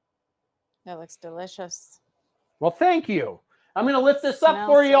 That looks delicious. Well, thank you. I'm going to lift this up Smells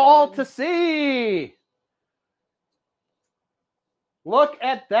for you so all good. to see. Look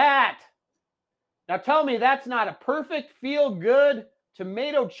at that. Now tell me that's not a perfect feel-good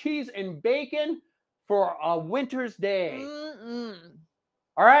tomato, cheese, and bacon for a winter's day. Mm-mm.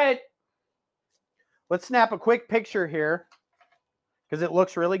 All right. Let's snap a quick picture here because it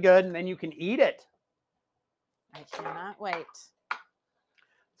looks really good, and then you can eat it. I cannot wait.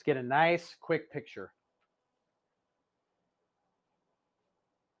 Let's get a nice quick picture.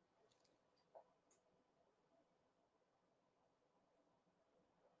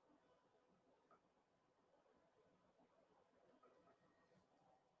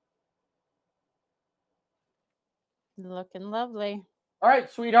 Looking lovely. All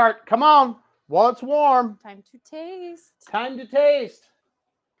right, sweetheart, come on. While it's warm, Time to taste. time to taste.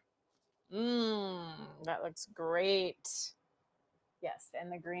 That looks great. Yes,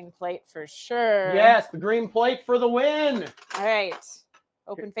 and the green plate for sure. Yes, the green plate for the win. All right.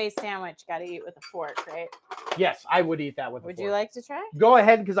 Open face sandwich. Got to eat with a fork, right? Yes, I would eat that with a Would fork. you like to try? Go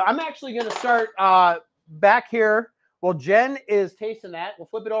ahead, because I'm actually going to start back here. Well, Jen is tasting that. We'll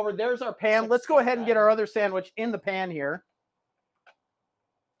flip it over. There's our pan. Looks Let's go so ahead and get good. our other sandwich in the pan here.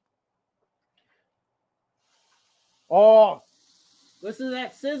 Oh, listen to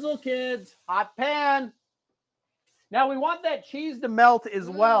that sizzle, kids. Hot pan. Now, we want that cheese to melt as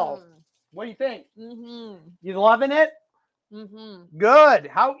well. What do you think? Mm-hmm. You loving it? Mm-hmm. Good.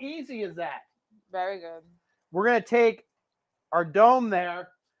 How easy is that? Very good. We're going to take our dome there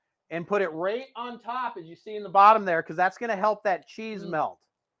and put it right on top, as you see in the bottom there, because that's going to help that cheese melt.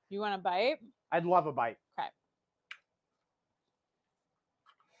 You want a bite? I'd love a bite. Okay.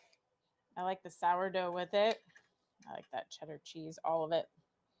 I like the sourdough with it. I like that cheddar cheese, all of it.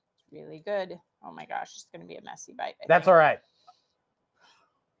 It's really good. Oh my gosh, it's going to be a messy bite. That's all right.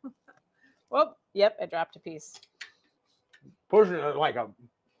 Oh, yep, I dropped a piece. Pushing it like a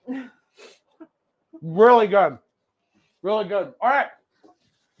really good. Really good. All right.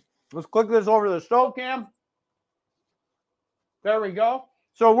 Let's click this over to the stove cam. There we go.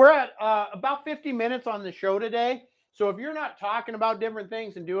 So we're at about 50 minutes on the show today. So if you're not talking about different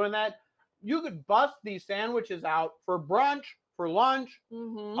things and doing that, you could bust these sandwiches out for brunch, for lunch, a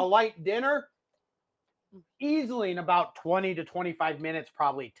light dinner, easily in about 20 to 25 minutes,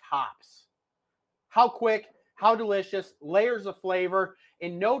 probably tops. How quick, how delicious, layers of flavor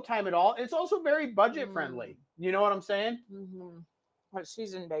in no time at all. It's also very budget friendly. You know what I'm saying? That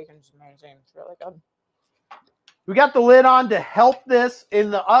seasoned bacon's amazing. It's really good. We got the lid on to help this.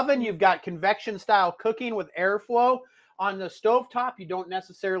 In the oven, you've got convection style cooking with airflow. On the stovetop, you don't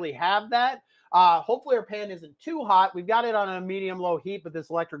necessarily have that. Hopefully our pan isn't too hot. We've got it on a medium low heat, but this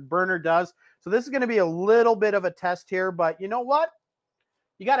electric burner does. So this is going to be a little bit of a test here, but you know what?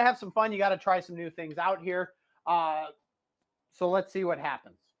 You got to have some fun. You got to try some new things out here. So let's see what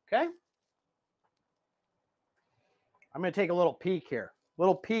happens. Okay. I'm going to take a little peek here.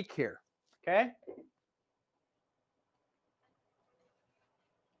 Okay.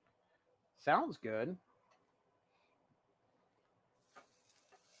 Sounds good.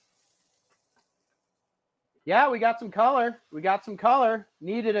 Yeah, we got some color.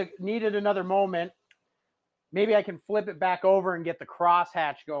 Needed another moment. Maybe I can flip it back over and get the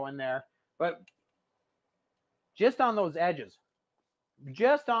crosshatch going there. But just on those edges.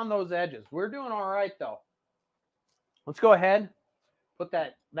 We're doing all right, though. Let's go ahead. Put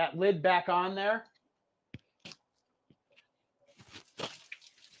that lid back on there.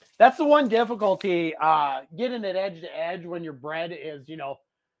 That's the one difficulty, getting it edge to edge when your bread is,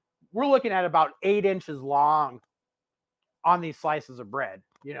 we're looking at about 8 inches long on these slices of bread,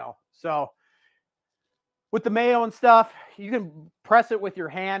 So with the mayo and stuff, you can press it with your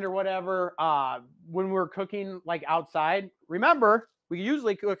hand or whatever. When we're cooking like outside, remember, we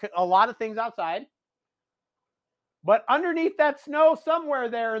usually cook a lot of things outside. But underneath that snow, somewhere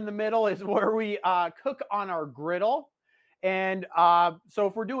there in the middle is where we cook on our griddle. And so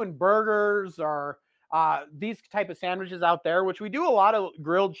if we're doing burgers or these type of sandwiches out there, which we do a lot of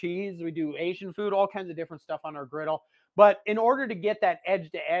grilled cheese, we do Asian food, all kinds of different stuff on our griddle. But in order to get that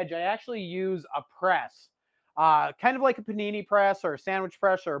edge to edge, I actually use a press, kind of like a panini press or a sandwich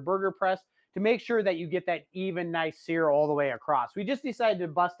press or a burger press, to make sure that you get that even nice sear all the way across. We just decided to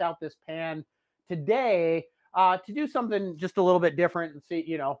bust out this pan today to do something just a little bit different and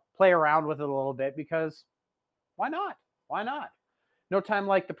see, play around with it a little bit, because why not? Why not? No time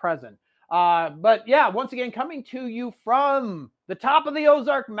like the present. But yeah, once again, coming to you from the top of the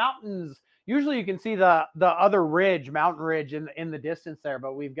Ozark Mountains. Usually you can see the other ridge, mountain ridge in the distance there,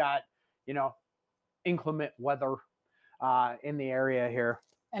 but we've got, inclement weather in the area here.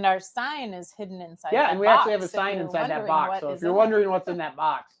 And our sign is hidden inside. Yeah, that and we box, actually have a sign inside that box. So if you're wondering what's in that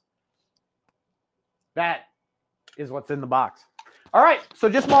box, that is what's in the box. All right, so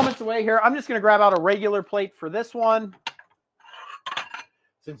just moments away here. I'm just going to grab out a regular plate for this one,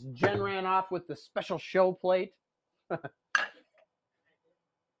 since Jen ran off with the special show plate.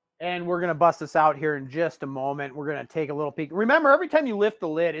 And we're going to bust this out here in just a moment. We're going to take a little peek. Remember, every time you lift the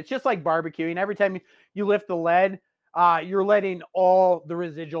lid, it's just like barbecuing. Every time you lift the lid, you're letting all the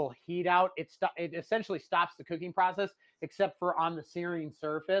residual heat out. It essentially stops the cooking process, except for on the searing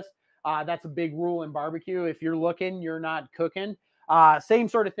surface. That's a big rule in barbecue. If you're looking, you're not cooking. Same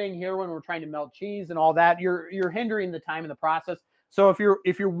sort of thing here when we're trying to melt cheese and all that. You're hindering the time in the process. So if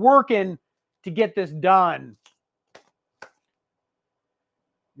you're working to get this done,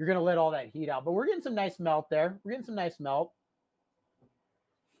 you're going to let all that heat out. But we're getting some nice melt there. We're getting some nice melt.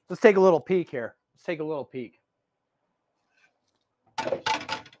 Let's take a little peek here. Let's take a little peek.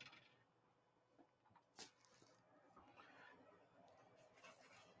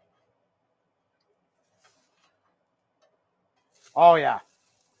 Oh, yeah.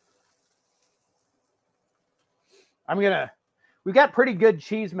 We've got pretty good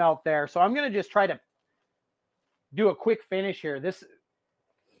cheese melt there. So I'm going to just try to do a quick finish here.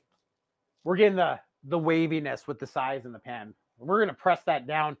 We're getting the waviness with the size in the pan. We're going to press that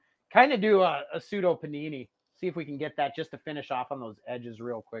down, kind of do a pseudo panini. See if we can get that just to finish off on those edges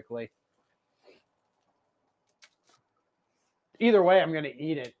real quickly. Either way, I'm going to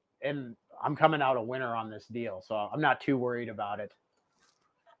eat it, and I'm coming out a winner on this deal, so I'm not too worried about it.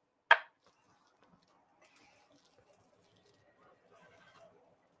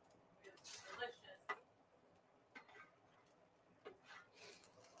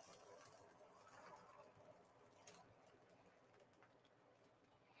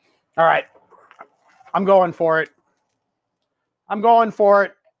 All right. I'm going for it. I'm going for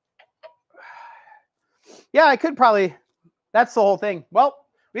it. Yeah, I could probably. That's the whole thing. Well,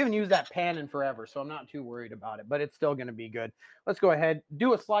 we haven't used that pan in forever, so I'm not too worried about it, but it's still going to be good. Let's go ahead,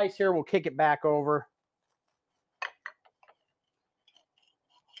 do a slice here. We'll kick it back over.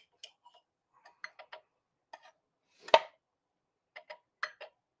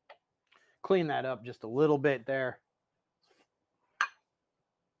 Clean that up just a little bit there.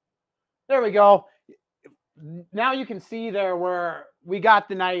 There we go. Now you can see there where we got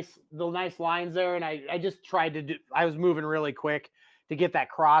the nice lines there, and I just tried to do. I was moving really quick to get that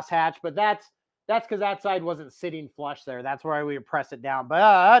crosshatch, but that's because that side wasn't sitting flush there. That's why we would press it down.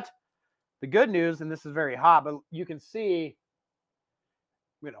 But the good news, and this is very hot, but you can see.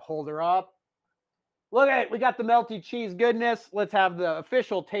 I'm gonna hold her up. Look at it. We got the melty cheese goodness. Let's have the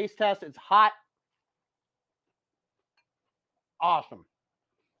official taste test. It's hot. Awesome.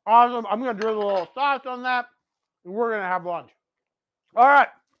 Awesome. I'm going to drizzle a little sauce on that, and we're going to have lunch. All right.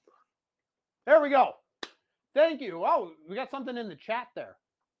 There we go. Thank you. Oh, we got something in the chat there.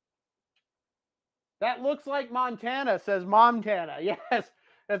 That looks like Montana, says Montana. Yes,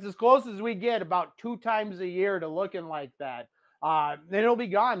 that's as close as we get, about 2 times a year to looking like that. Then it'll be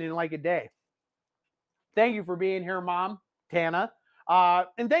gone in like a day. Thank you for being here, Mom, Tana.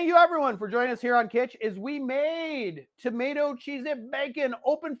 And thank you, everyone, for joining us here on Kitsch as we made tomato cheese dip bacon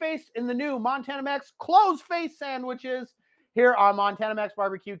open-faced in the new Montana Max closed-face sandwiches here on Montana Max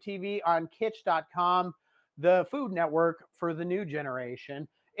Barbecue TV on Kitsch.com, the food network for the new generation.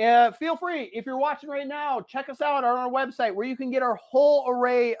 Feel free, if you're watching right now, check us out on our website where you can get our whole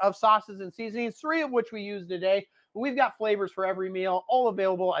array of sauces and seasonings, 3 of which we use today. We've got flavors for every meal, all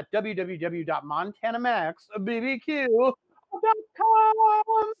available at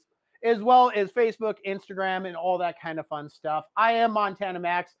www.montanamaxbbq.com, as well as Facebook, Instagram, and all that kind of fun stuff. I am Montana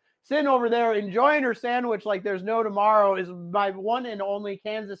Max. Sitting over there enjoying her sandwich like there's no tomorrow is my one and only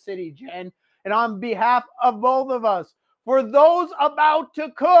Kansas City Jen. And on behalf of both of us, for those about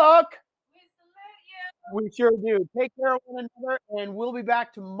to cook, we sure do. Take care of one another, and we'll be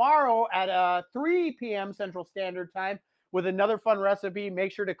back tomorrow at 3 p.m. Central Standard Time with another fun recipe.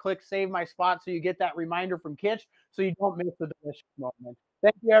 Make sure to click Save My Spot so you get that reminder from Kitsch so you don't miss the delicious moment.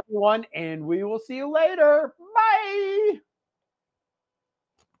 Thank you, everyone, and we will see you later. Bye!